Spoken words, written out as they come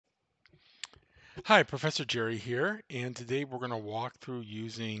Hi, Professor Jerry here, and today we're going to walk through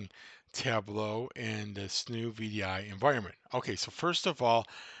using Tableau and this new VDI environment. Okay, so first of all,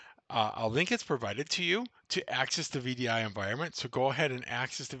 a link is provided to you to access the VDI environment. So go ahead and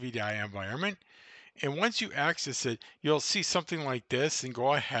access the VDI environment. And once you access it, you'll see something like this and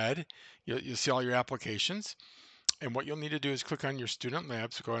go ahead. You'll see all your applications. And what you'll need to do is click on your student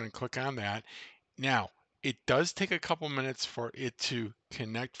labs. So go ahead and click on that. Now, it does take a couple minutes for it to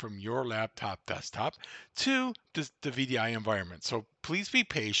connect from your laptop desktop to the VDI environment. So please be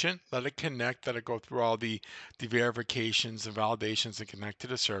patient, let it connect, let it go through all the verifications and validations and connect to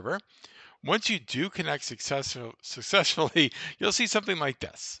the server. Once you do connect successfully, you'll see something like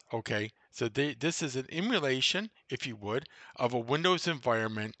this. Okay, so this is an emulation, if you would, of a Windows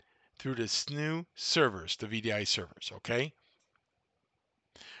environment through this new servers, the VDI servers. Okay,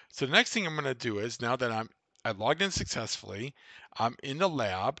 so the next thing I'm going to do is now that I logged in successfully, I'm in the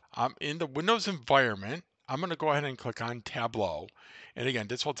lab, I'm in the Windows environment. I'm going to go ahead and click on Tableau. And again,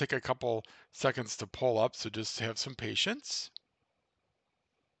 this will take a couple seconds to pull up, so just have some patience.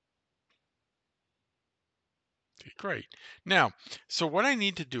 Okay, great. Now, so what I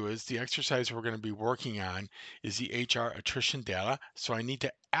need to do is the exercise we're going to be working on is the HR attrition data. So I need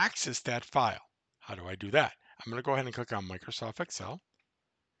to access that file. How do I do that? I'm going to go ahead and click on Microsoft Excel.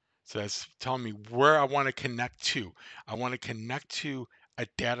 So that's telling me where I want to connect to. I want to connect to a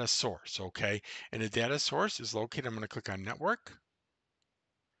data source, okay? And the data source is located, I'm going to click on network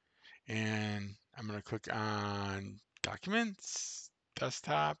and I'm going to click on documents,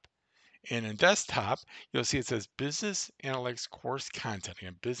 desktop, and in desktop, you'll see it says business analytics course content.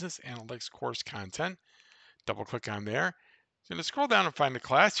 Again, business analytics course content. Double click on there. I'm going to scroll down and find the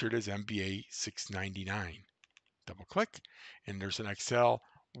class. Here it is, MBA699. Double click, and there's an Excel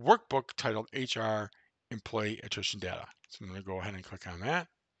workbook titled HR Employee Attrition Data. So I'm going to go ahead and click on that.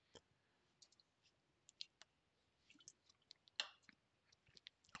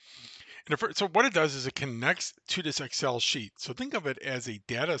 And so what it does is it connects to this Excel sheet. So think of it as a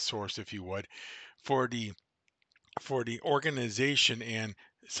data source, if you would, for the organization and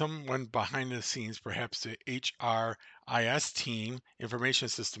someone behind the scenes, perhaps the HRIS team, information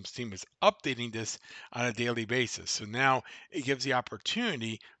systems team, is updating this on a daily basis. So now it gives the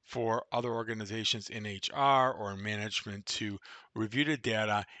opportunity for other organizations in HR or in management to review the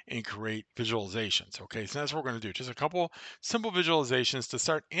data and create visualizations. Okay, so that's what we're going to do. Just a couple simple visualizations to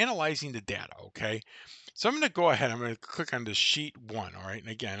start analyzing the data. Okay, so I'm going to go ahead. I'm going to click on the sheet one. All right,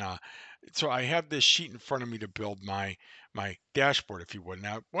 and again, so I have this sheet in front of me to build my dashboard, if you would.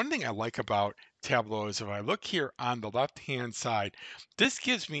 Now, one thing I like about Tableau is if I look here on the left-hand side, this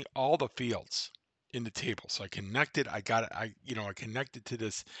gives me all the fields in the table. So I connected, I got it, I connected to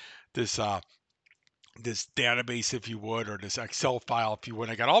this this database, if you would, or this Excel file, if you would.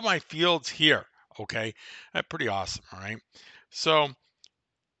 I got all my fields here. Okay, that's pretty awesome. All right, so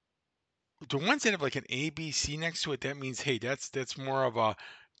the ones that have like an ABC next to it, that means hey, that's more of a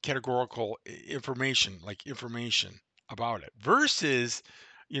categorical information, like information about it. Versus,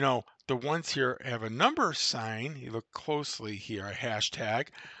 the ones here have a number sign. You look closely here, a hashtag.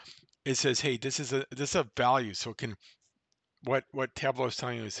 It says, hey, this is a value. So it can what Tableau is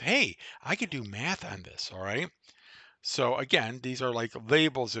telling you is, hey, I could do math on this. All right. So again, these are like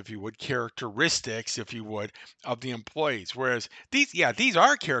labels, if you would, characteristics, if you would, of the employees. Whereas these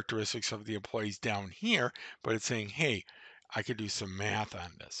are characteristics of the employees down here, but it's saying, hey, I could do some math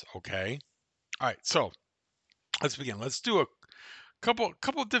on this. Okay. All right. So let's begin. Let's do a couple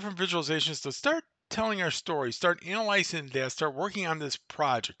of different visualizations to start telling our story, start analyzing the data, start working on this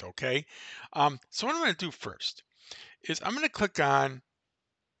project. Okay. So what I'm going to do first is I'm going to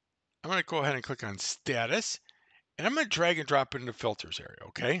go ahead and click on status, and I'm going to drag and drop it into filters area.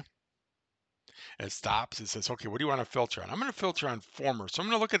 Okay. It stops. It says, okay, what do you want to filter on? I'm going to filter on former. So I'm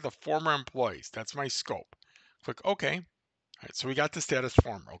going to look at the former employees. That's my scope. Click OK. All right, so we got the status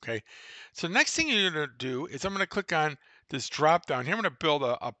former. Okay. So next thing you're going to do is I'm going to click on this drop down here. I'm going to build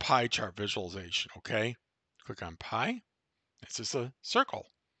a pie chart visualization. Okay. Click on pie. It's just a circle.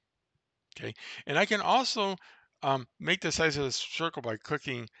 Okay. And I can also make the size of the circle by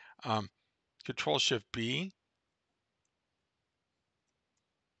clicking um, Control Shift B.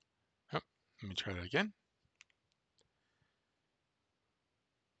 Oh, let me try that again.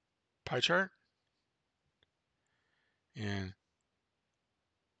 Pie chart. And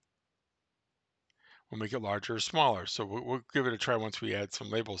we'll make it larger or smaller. So we'll give it a try once we add some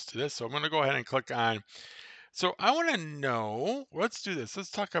labels to this. So I'm going to go ahead and click on. So I want to know. Let's do this.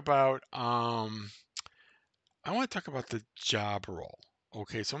 Let's talk about. I want to talk about the job role.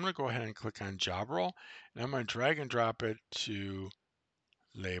 Okay, so I'm going to go ahead and click on job role, and I'm going to drag and drop it to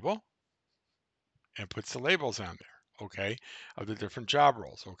label. and puts the labels on there, okay, of the different job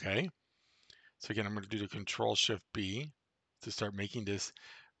roles, okay? So again, I'm going to do the Control Shift B to start making this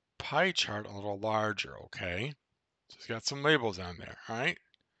pie chart a little larger, okay? So it's got some labels on there, all right?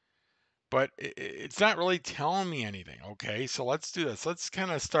 But it's not really telling me anything, okay? So let's do this. Let's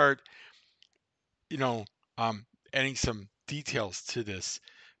kind of start, you know, um, adding some details to this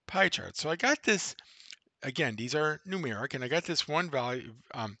pie chart. So I got this, again, these are numeric, and I got this one value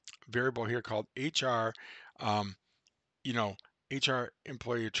variable here called HR, um, you know, HR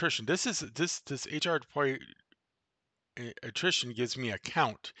employee attrition. This HR employee attrition gives me a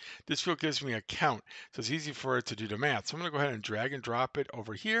count. This field gives me a count, so it's easy for it to do the math. So I'm going to go ahead and drag and drop it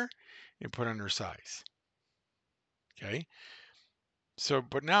over here and put under size. Okay. So,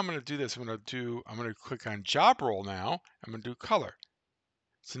 but now I'm going to do this. I'm going to click on job role now. I'm going to do color.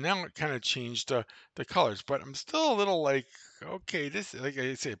 So now it kind of changed the colors, but I'm still a little like, okay, this, like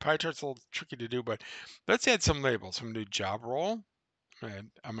I say, pie chart's a little tricky to do, but let's add some labels. I'm going to do job role.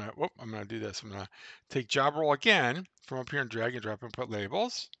 And I'm gonna do this. I'm gonna take job role again from up here and drag and drop and put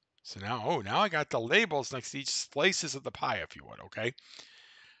labels. So now, oh, now I got the labels next to each slices of the pie, if you would. Okay.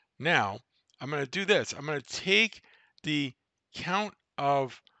 Now I'm gonna do this. I'm gonna take the count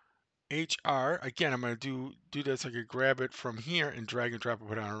of HR again. I'm gonna do this. I could grab it from here and drag and drop and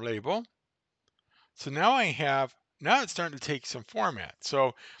put on a label. So now it's starting to take some format.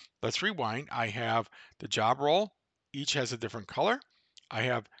 So let's rewind. I have the job role, each has a different color. I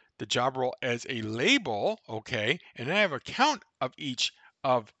have the job role as a label, okay, and then I have a count of each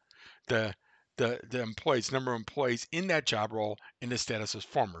of the the employees, number of employees in that job role, and the status as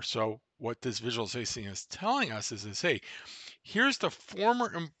former. So what this visualization is telling us is hey, here's the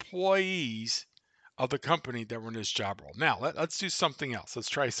former employees of the company that were in this job role. Now, let's do something else. Let's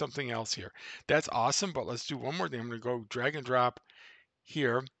try something else here. That's awesome, but let's do one more thing. I'm going to go drag and drop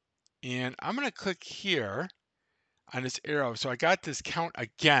here, and I'm going to click here on this arrow. So I got this count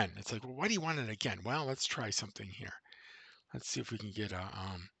again. It's like, well, why do you want it again? Well, let's try something here. Let's see if we can get a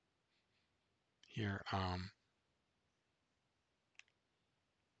here.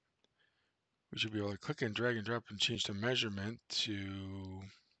 We should be able to click and drag and drop and change the measurement to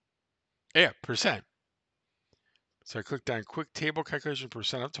percent. So I clicked on quick table calculation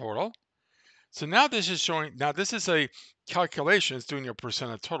percent of total. So now this is showing, now this is a calculation, it's doing a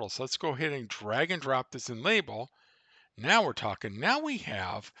percent of total. So let's go ahead and drag and drop this in label. Now we're talking, now we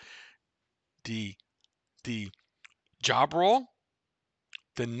have the, the job role,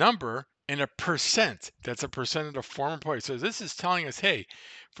 the number, and a percent. That's a percent of the former employee. So this is telling us, hey,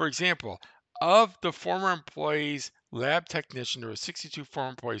 for example, of the former employees, lab technician, there was 62 former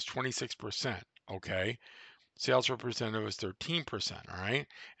employees, 26%. Okay. Sales representative was 13%. All right.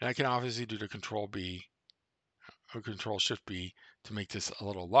 And I can obviously do the control B or Control Shift B to make this a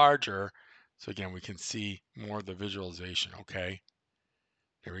little larger. So again, we can see more of the visualization. Okay,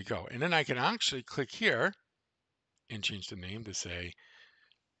 there we go. And then I can actually click here and change the name to say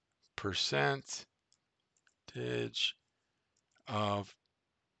percentage of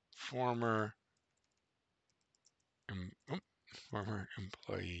former former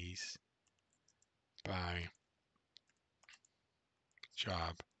employees by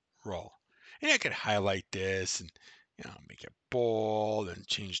job role. And I could highlight this and make it bold and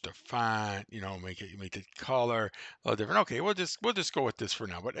change the font, make the color a little different. Okay, we'll just go with this for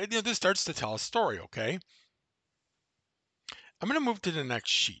now. But this starts to tell a story, okay? I'm going to move to the next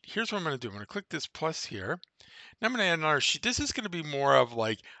sheet. Here's what I'm going to do. I'm going to click this plus here. Now I'm going to add another sheet. This is going to be more of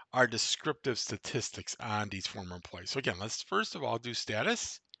like our descriptive statistics on these former employees. So again, let's first of all do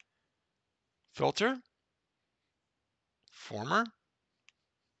status, filter, former.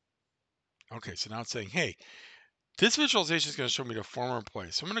 Okay, so now it's saying, hey, this visualization is going to show me the former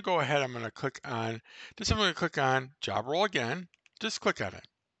employees. So I'm going to go ahead. I'm going to click on this. I'm going to click on job role again. Just click on it,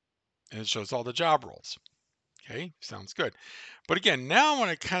 and it shows all the job roles. Okay, sounds good. But again, now I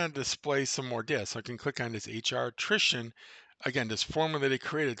want to kind of display some more data. So I can click on this HR attrition. Again, this formula they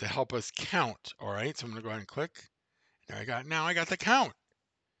created to help us count. All right, so I'm going to go ahead and click. Now I got the count.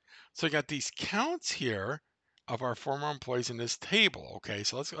 So I got these counts here of our former employees in this table. Okay,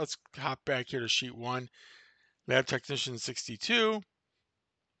 so let's hop back here to sheet one. Lab technician 62.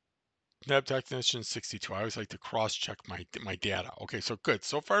 Lab technician 62. I always like to cross-check my data. Okay, so good.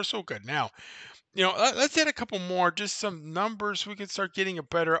 So far, so good. Now, let's add a couple more, just some numbers. So we can start getting a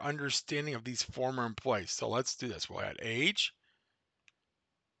better understanding of these former employees. So let's do this. We'll add age.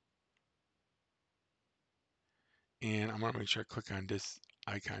 And I'm going to make sure I click on this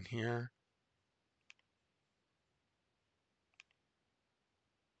icon here.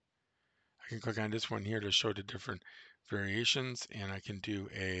 I can click on this one here to show the different variations. And I can do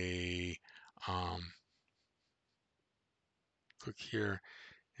a Click here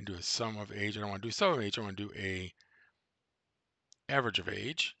and do a sum of age. I don't want to do sum of age. I want to do a average of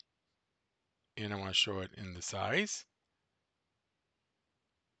age, and I want to show it in the size.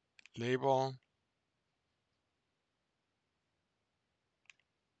 Label.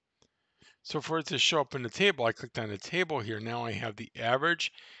 So for it to show up in the table, I clicked on the table here. Now I have the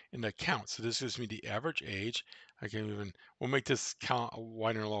average and the count. So this gives me the average age. We'll make this count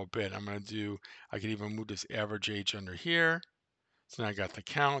wider a little bit. I can even move this average age under here. So now I got the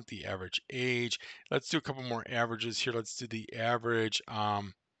count, the average age. Let's do a couple more averages here. Let's do the average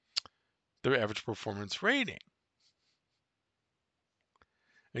performance rating.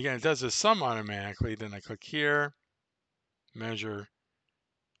 Again, it does a sum automatically. Then I click here, measure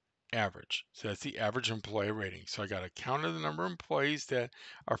average. So that's the average employee rating. So I got a count of the number of employees that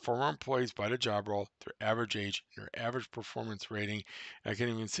are former employees by the job role, their average age, their average performance rating. And I can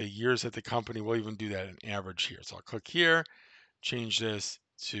even say years at the company. We'll even do that in average here. So I'll click here, change this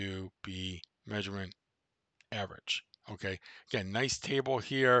to be measurement average. Okay. Again, nice table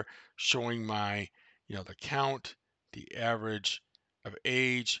here showing the count, the average of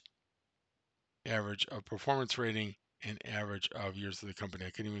age, average of performance rating, and average of years of the company. I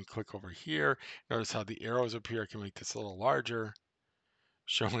can even click over here. Notice how the arrows appear. I can make this a little larger,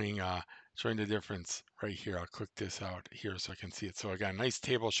 showing the difference right here. I'll click this out here so I can see it. So I got a nice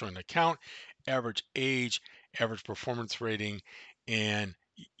table showing the count, average age, average performance rating, and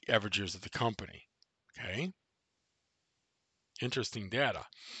average years of the company. Okay, interesting data.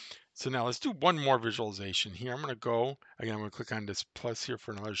 So now let's do one more visualization here. I'm going to click on this plus here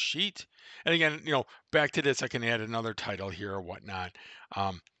for another sheet. And again, back to this, I can add another title here or whatnot.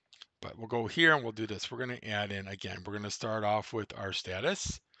 But we'll go here and we'll do this. We're going to add in, again, we're going to start off with our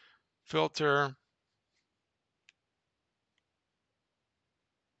status, filter,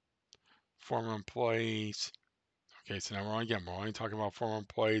 former employees. Okay, so now we're only talking about former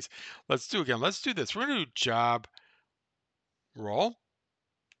employees. Let's do this. We're going to do job role.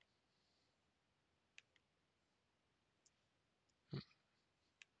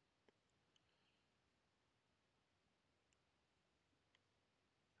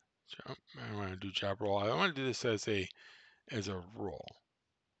 I want to do job role. I want to do this as a role.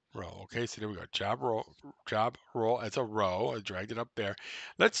 Okay, so there we go. Job role as a row. I dragged it up there.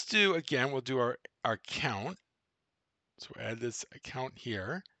 Let's do again. We'll do our count. So add this account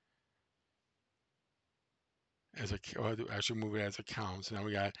here as actually move it as a count. So now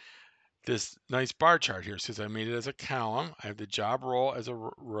we got this nice bar chart here. Since I made it as a column, I have the job role as a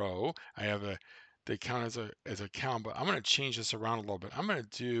row. I have the count as a count, but I'm going to change this around a little bit. I'm going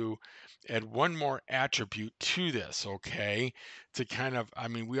to add one more attribute to this, okay? To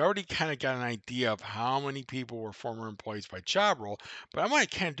we already kind of got an idea of how many people were former employees by job role, but I'm going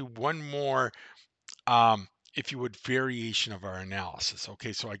to kind of do one more, if you would, variation of our analysis.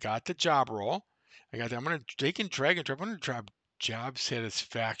 Okay, so I got the job role. I got that. I'm going to take and drag and drop. I'm going to drop job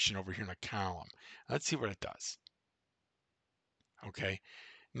satisfaction over here in a column. Let's see what it does. Okay.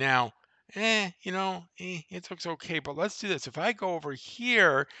 Now, it looks okay, but let's do this. If I go over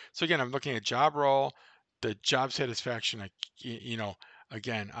here, so again, I'm looking at job role, the job satisfaction,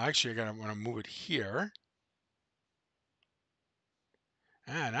 again, actually, I want to move it here.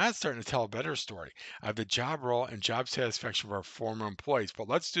 Now it's starting to tell a better story. I have the job role and job satisfaction of our former employees. But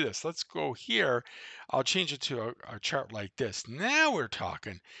let's do this. Let's go here. I'll change it to a chart like this. Now we're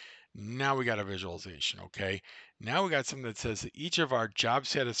talking. Now we got a visualization, okay? Now we got something that says each of our job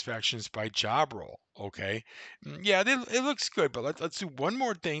satisfactions by job role, okay? Yeah, it looks good, but let's do one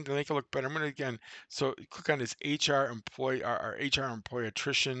more thing to make it look better. I'm gonna so click on this HR employee, our HR employee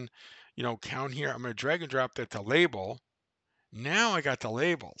attrition, count here. I'm gonna drag and drop that to label. Now I got the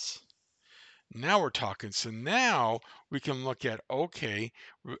labels. Now we're talking. So now we can look at, okay,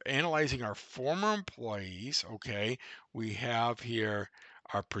 analyzing our former employees. Okay, we have here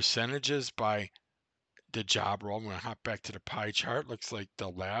our percentages by the job role. I'm going to hop back to the pie chart. Looks like the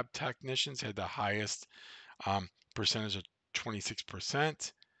lab technicians had the highest percentage of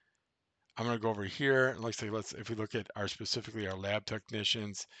 26%. I'm going to go over here. It looks like if we look at specifically our lab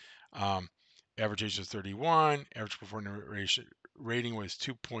technicians, average age was 31, average performance rating was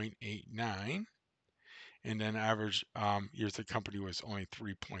 2.89, and then average years of the company was only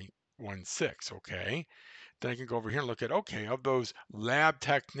 3.16. Okay, then I can go over here and look at, okay, of those lab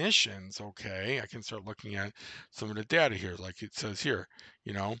technicians, okay, I can start looking at some of the data here. Like it says here,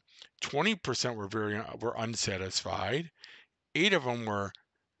 20% were unsatisfied, 8 of them were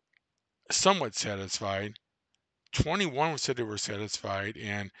somewhat satisfied, 21 said they were satisfied,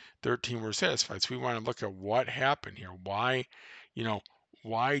 and 13 were satisfied. So we want to look at what happened here. Why,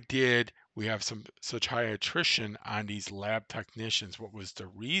 why did we have some such high attrition on these lab technicians? What was the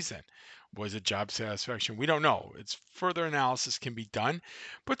reason? Was it job satisfaction? We don't know. It's further analysis can be done,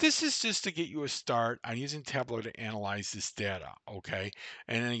 but this is just to get you a start on using Tableau to analyze this data, okay?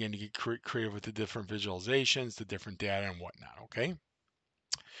 And then again, you get creative with the different visualizations, the different data and whatnot, okay?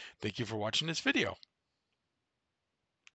 Thank you for watching this video.